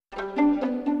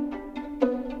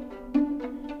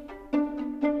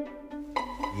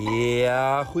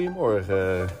Ja,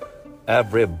 goedemorgen,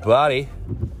 everybody.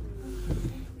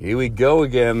 Here we go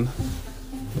again.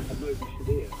 Leuk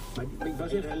studeren. Maar ik wou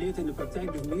zeggen, hij leert in de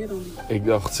praktijk dus meer dan die... Ik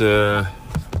dacht,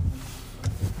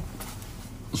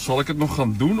 zal ik het nog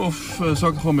gaan doen of zal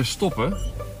ik er gewoon mee stoppen?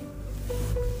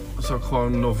 Zal ik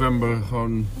gewoon november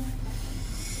gewoon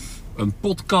een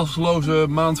podcastloze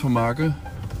maand van maken?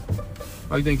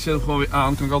 Maar ik denk, ik zet hem gewoon weer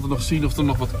aan. Kan ik altijd nog zien of er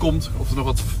nog wat komt. Of er nog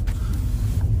wat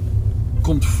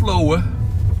komt flowen.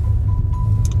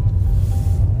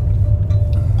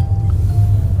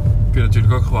 Kun je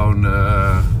natuurlijk ook gewoon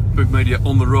Punk Media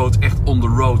on the road, echt on the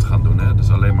road gaan doen. Hè? Dus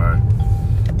alleen maar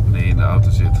wanneer je in de auto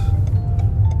zit,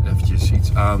 eventjes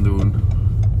iets aandoen.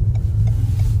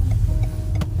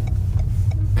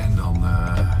 En dan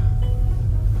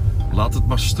laat het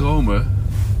maar stromen.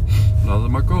 Laat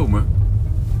het maar komen.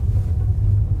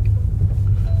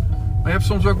 Maar je hebt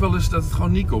soms ook wel eens dat het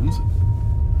gewoon niet komt.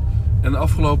 En de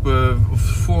afgelopen, of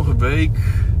vorige week,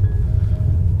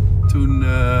 toen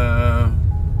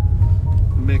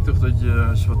merk ik toch dat je,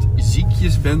 als je wat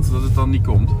ziekjes bent, dat het dan niet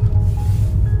komt.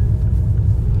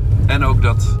 En ook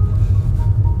dat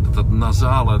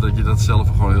nasale, dat je dat zelf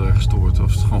gewoon heel erg stoort.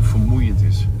 Of het gewoon vermoeiend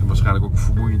is. En waarschijnlijk ook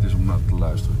vermoeiend is om naar te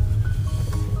luisteren.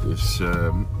 Dus,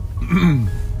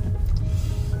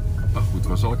 maar goed,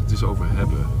 waar zal ik het eens over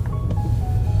hebben?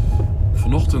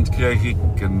 Vanochtend kreeg ik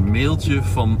een mailtje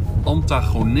van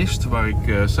Antagonist, waar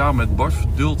ik samen met Bart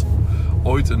Verdult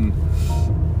ooit een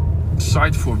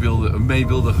site voor mee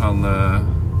wilde gaan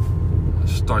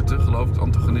starten. Geloof ik,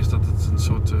 Antagonist, dat het een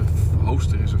soort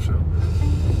hoster is of zo.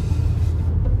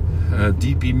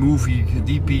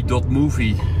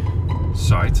 dp.movie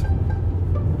site.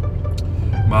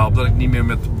 Maar omdat ik niet meer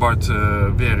met Bart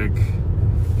werk,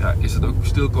 ja, is het ook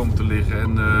stil komen te liggen.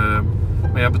 En,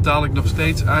 maar ja, betaal ik nog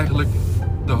steeds eigenlijk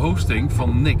de hosting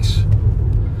van niks.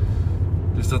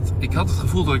 Dus ik had het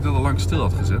gevoel dat ik dat al lang stil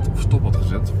had gezet, of stop had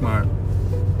gezet. Maar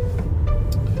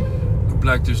het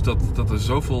blijkt dus dat er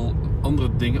zoveel andere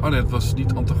dingen... Oh nee, het was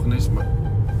niet Antagonist, maar...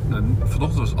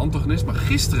 vanochtend was het Antagonist, maar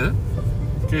gisteren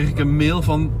kreeg ik een mail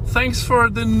van... Thanks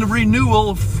for the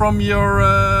renewal from your...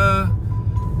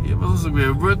 wat was het ook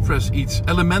weer? WordPress iets.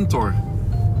 Elementor.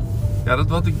 Ja,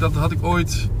 dat had ik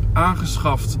ooit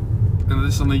aangeschaft. En dat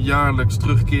is dan een jaarlijks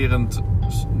terugkerend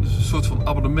soort van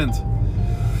abonnement.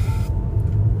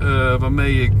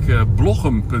 Waarmee ik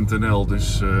bloggen.nl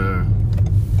dus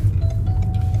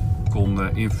kon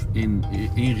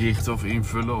inrichten of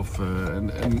invullen.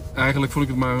 En eigenlijk vond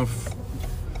ik het maar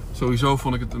sowieso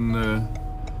vond ik het een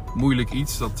moeilijk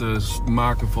iets. Dat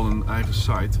maken van een eigen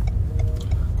site.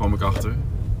 Kwam ik achter.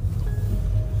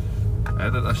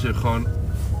 Dat als je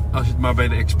het maar bij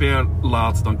de expert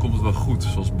laat, dan komt het wel goed,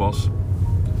 zoals Bas.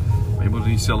 Maar je moet het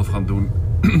niet zelf gaan doen.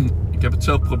 Ik heb het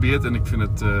zelf geprobeerd en ik vind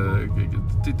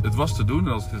het was te doen.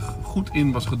 En als ik er goed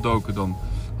in was gedoken, dan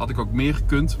had ik ook meer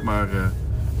gekund. Maar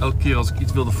elke keer als ik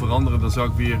iets wilde veranderen, dan zou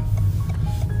ik weer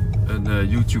een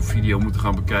YouTube video moeten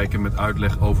gaan bekijken met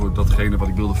uitleg over datgene wat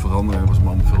ik wilde veranderen. En dat was me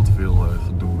allemaal veel te veel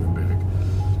gedoe en werk.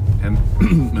 En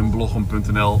mijn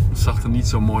bloggen.nl zag er niet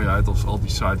zo mooi uit als al die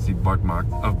sites die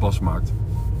Bas maakt.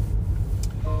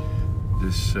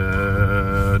 Dus,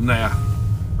 nou ja.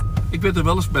 Ik werd er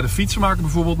wel eens bij de fietsenmaker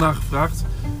bijvoorbeeld naar gevraagd.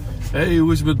 Hey,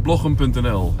 hoe is het met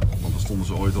bloggen.nl? Want daar stonden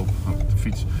ze ooit op. De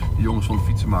fiets, de jongens van de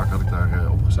fietsenmaker had ik daar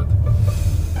opgezet.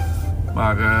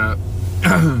 Maar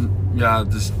ja,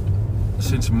 dus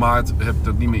sinds maart heb ik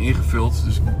dat niet meer ingevuld.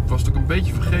 Dus ik was het ook een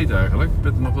beetje vergeten eigenlijk. Ik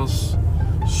ben er nog wel eens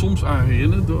soms aan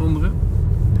herinnerd door anderen.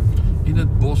 In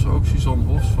het bos ook, Suzanne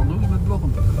Hofs van hoe is het met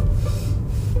bloggen.nl?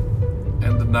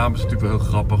 En de naam is natuurlijk wel heel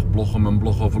grappig. Bloggen, een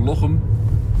blog over Lochem.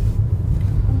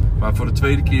 Maar voor de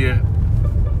tweede keer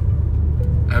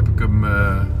heb ik hem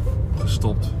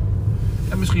gestopt.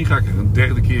 En misschien ga ik er een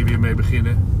derde keer weer mee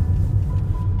beginnen.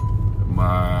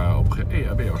 Maar op geen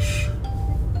EHBO's.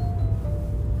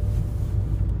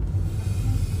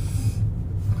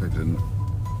 Kijk, een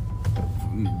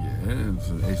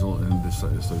ezel en de staat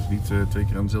dus niet 2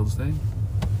 keer aan dezelfde steen.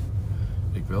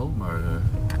 Ik wel, maar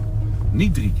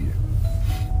niet 3 keer.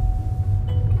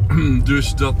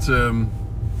 Dus dat...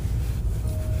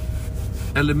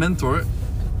 Elementor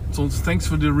stond thanks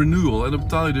for the renewal. En dan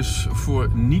betaal je dus voor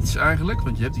niets eigenlijk.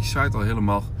 Want je hebt die site al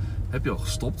helemaal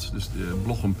gestopt. Dus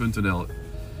bloggen.nl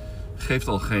geeft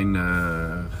al geen...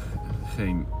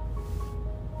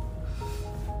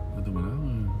 Wat doen we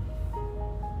nou?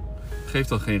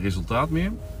 Geeft al geen resultaat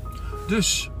meer.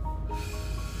 Dus...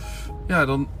 Ja,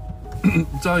 dan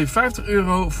betaal je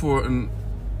 €50 voor een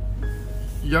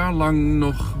jaar lang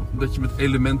nog... dat je met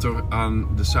Elementor aan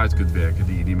de site kunt werken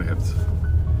die je niet meer hebt.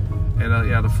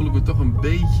 En dan voel ik me toch een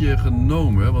beetje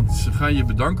genomen. Want ze gaan je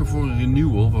bedanken voor een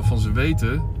renewal waarvan ze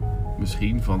weten,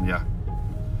 misschien van ja,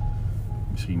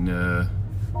 misschien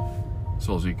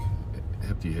zoals ik,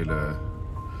 heb die hele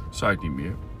site niet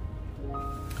meer.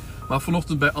 Maar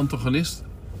vanochtend bij Antagonist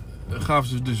gaven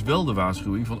ze dus wel de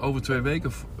waarschuwing van over 2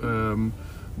 weken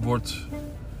wordt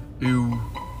uw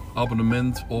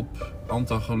abonnement op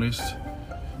Antagonist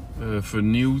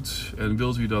vernieuwd en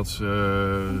wilt u dat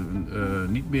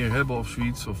niet meer hebben of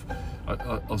zoiets. Of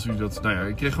als u dat, nou ja,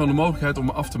 ik kreeg gewoon de mogelijkheid om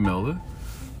me af te melden.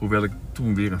 Hoewel ik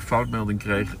toen weer een foutmelding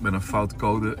kreeg met een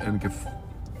foutcode. En ik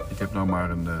heb nou maar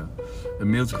een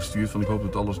mailtje gestuurd van ik hoop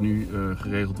dat alles nu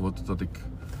geregeld wordt.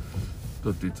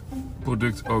 Dat dit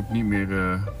product ook niet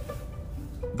meer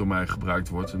door mij gebruikt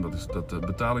wordt. En dat de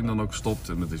betaling dan ook stopt.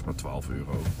 En dat is maar €12.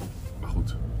 Maar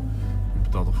goed, je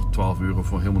betaalt toch voor €12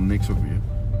 voor helemaal niks ook weer.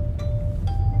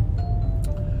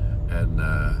 En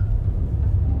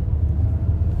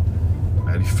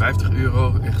ja, die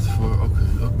 €50 echt voor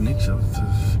ook niks. Dat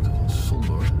is toch wel zonde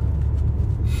hoor.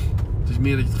 Het is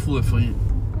meer dat je het gevoel hebt van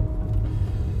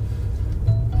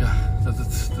dat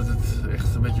het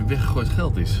echt een beetje weggegooid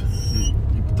geld is.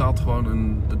 Je betaalt gewoon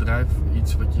een bedrijf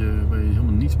iets waar je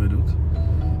helemaal niets mee doet.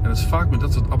 En dat is vaak met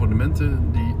dat soort abonnementen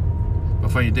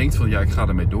waarvan je denkt van ja, ik ga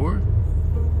ermee door.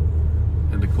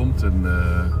 En er komt een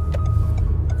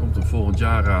volgend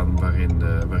jaar aan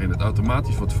waarin het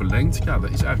automatisch wordt verlengd. Ja, dat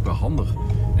is eigenlijk wel handig.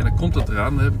 En dan komt het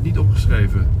eraan, dan heb ik niet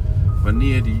opgeschreven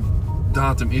wanneer die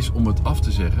datum is om het af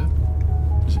te zeggen.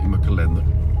 Dus in mijn kalender.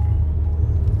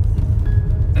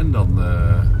 En dan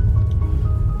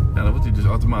wordt hij dus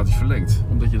automatisch verlengd.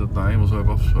 Omdat je dat nou helemaal zo hebt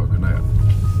afgesproken. Nou ja,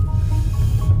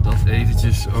 dat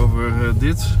eventjes over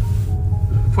dit.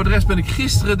 Voor de rest ben ik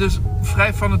gisteren dus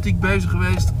vrij fanatiek bezig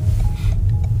geweest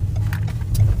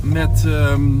met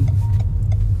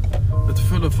het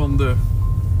vullen van de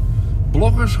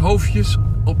bloggershoofdjes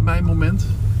op mijn moment.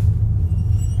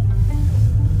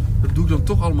 Dat doe ik dan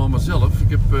toch allemaal maar zelf. Ik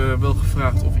heb wel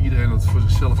gevraagd of iedereen dat voor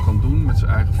zichzelf kan doen met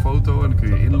zijn eigen foto. En dan kun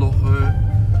je inloggen.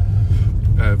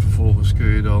 Vervolgens kun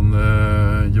je dan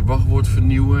je wachtwoord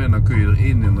vernieuwen. En dan kun je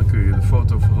erin en dan kun je de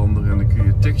foto veranderen. En dan kun je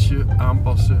het tekstje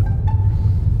aanpassen.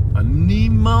 Maar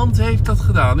niemand heeft dat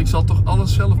gedaan. Ik zal toch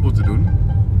alles zelf moeten doen.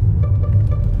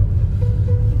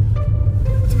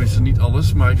 Tenminste niet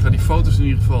alles, maar ik ga die foto's in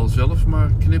ieder geval zelf maar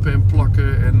knippen en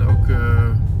plakken. En ook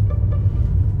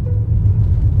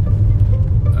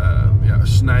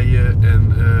snijden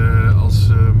en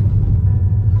als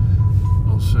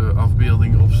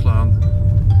afbeelding opslaan.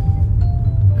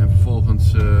 En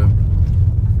vervolgens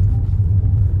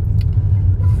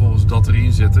dat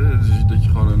erin zetten. Dus dat je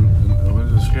gewoon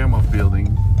een schermafbeelding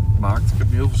maakt. Ik heb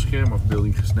nu heel veel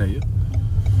schermafbeelding gesneden.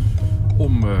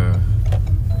 Om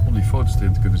die foto's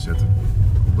erin te kunnen zetten.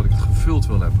 Omdat ik het gevuld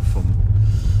wil hebben van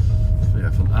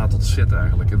A tot Z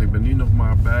eigenlijk. En ik ben nu nog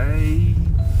maar bij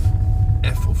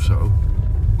F of zo.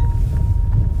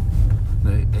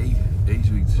 Nee, E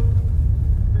zoiets.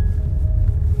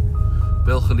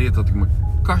 Wel geleerd dat ik mijn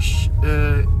cache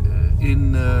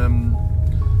in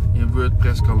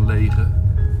WordPress kan legen.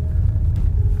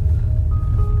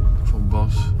 Van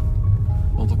Bas.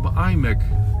 Want op mijn iMac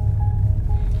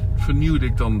vernieuwde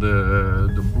ik dan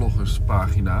de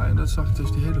bloggerspagina. En dan zag ik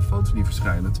dus die hele foto's niet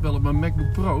verschijnen. Terwijl op mijn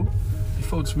MacBook Pro die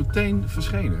foto's meteen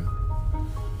verschenen.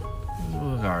 Dat is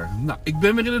wel raar. Nou, ik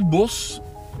ben weer in het bos.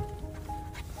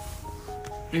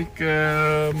 Ik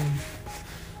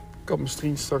kan mijn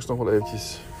stream straks nog wel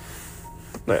eventjes.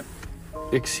 Nou ja,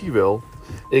 ik zie wel.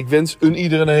 Ik wens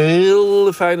iedereen een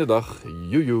hele fijne dag.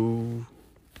 Joejoe.